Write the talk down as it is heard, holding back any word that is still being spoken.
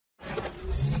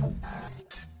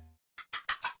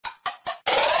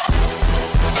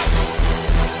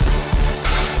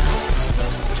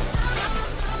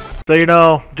So, you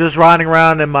know, just riding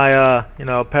around in my, you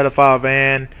know, pedophile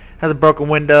van. Has a broken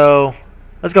window.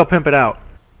 Let's go pimp it out.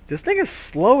 This thing is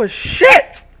slow as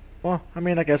shit! Well, I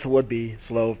mean, I guess it would be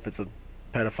slow if it's a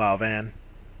pedophile van.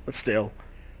 But still.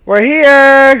 We're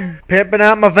here! Pimping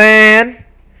out my van.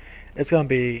 It's gonna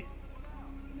be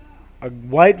a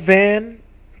white van.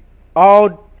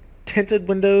 All tinted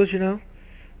windows, you know.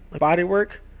 Body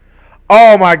work.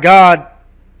 Oh my god.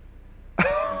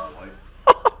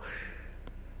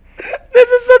 This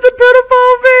is such a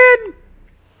pedophile van!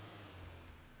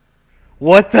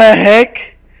 What the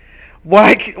heck?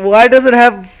 Why does it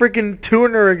have freaking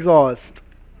tuner exhaust?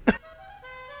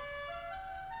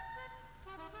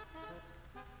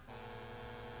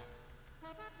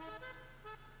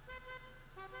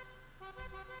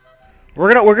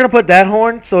 We're gonna put that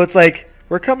horn so it's like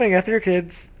we're coming after your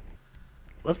kids.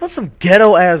 Let's put some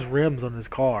ghetto ass rims on this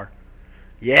car.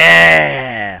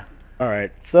 Yeah. All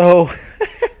right. So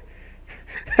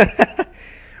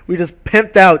we just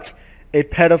pimped out a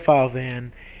pedophile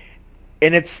van,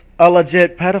 and it's a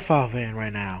legit pedophile van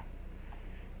right now.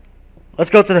 Let's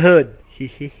go to the hood.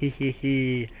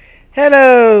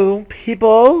 Hello,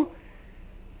 people.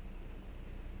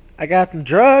 I got some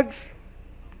drugs.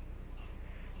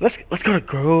 Let's go to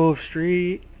Grove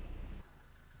Street.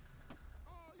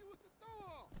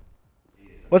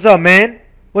 What's up, man?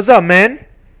 What's up, man?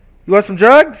 You want some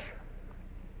drugs?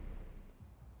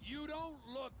 You don't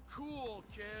look cool,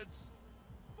 kids.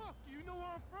 Fuck, you know where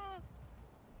I'm from?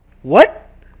 What?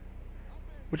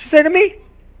 What'd you say to me?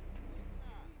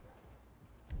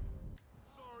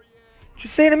 What'd you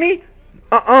say to me?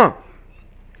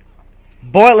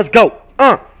 Boy, let's go.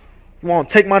 You wanna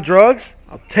take my drugs?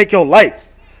 I'll take your life.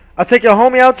 I'll take your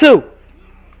homie out too.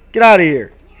 Get out of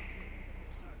here.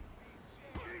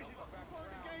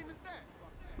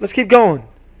 Let's keep going.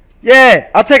 Yeah,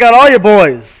 I'll take out all your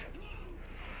boys.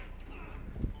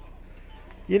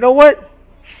 You know what?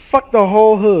 Fuck the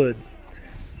whole hood.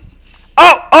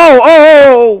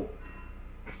 Oh!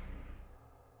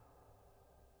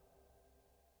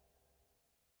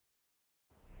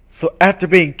 So after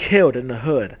being killed in the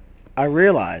hood, I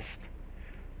realized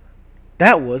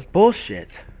that was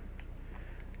bullshit.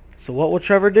 So what will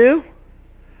Trevor do?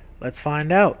 Let's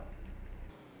find out.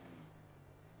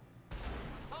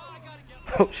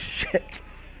 Oh shit.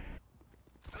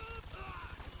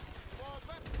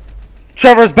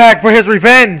 Trevor's back for his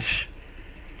revenge.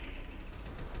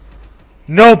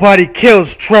 Nobody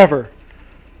kills Trevor.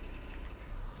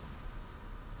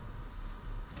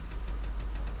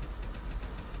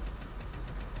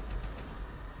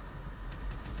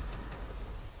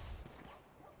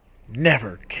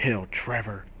 Never kill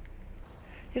Trevor.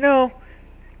 You know,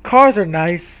 cars are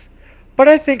nice, but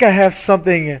I think I have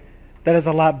something that is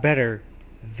a lot better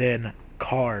than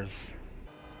cars.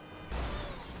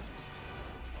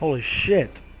 Holy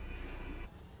shit.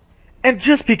 And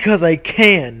just because I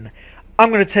can,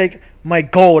 I'm gonna take my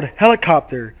gold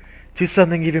helicopter to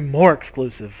something even more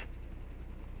exclusive.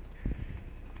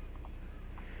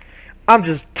 I'm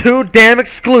just too damn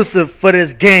exclusive for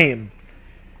this game.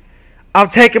 I'm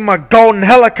taking my golden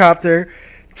helicopter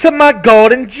to my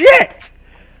golden jet.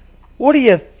 What do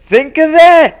you think of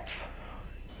that?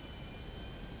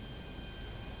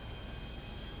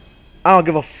 I don't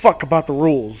give a fuck about the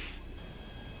rules.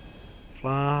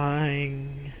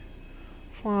 Flying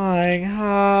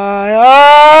high.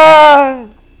 Ah!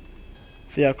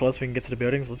 See how close we can get to the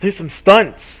buildings? Let's do some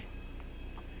stunts.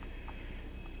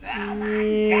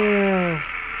 Yeah.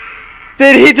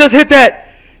 Did he just hit that?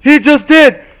 He just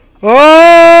did.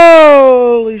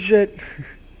 Holy shit.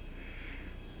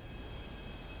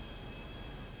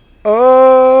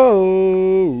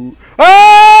 Oh.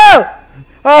 Ah!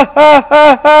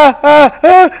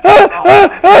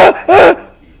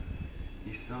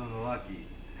 You're so lucky.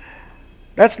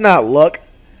 That's not luck.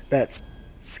 That's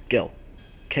skill.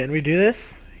 Can we do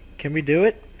this? Can we do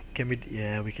it? Can we?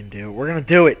 Yeah, we can do it. We're gonna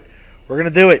do it. We're gonna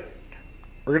do it.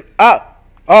 We're gonna. Ah!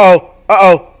 Uh-oh!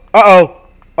 Uh-oh! Uh-oh!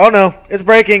 Oh no! It's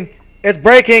breaking! It's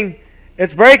breaking!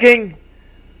 It's breaking!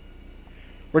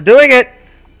 We're doing it!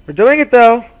 We're doing it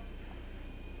though!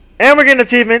 And we're getting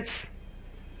achievements!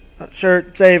 Sure,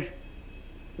 save.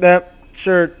 Yep,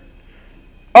 sure.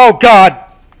 Oh god!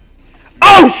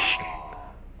 Oh sh!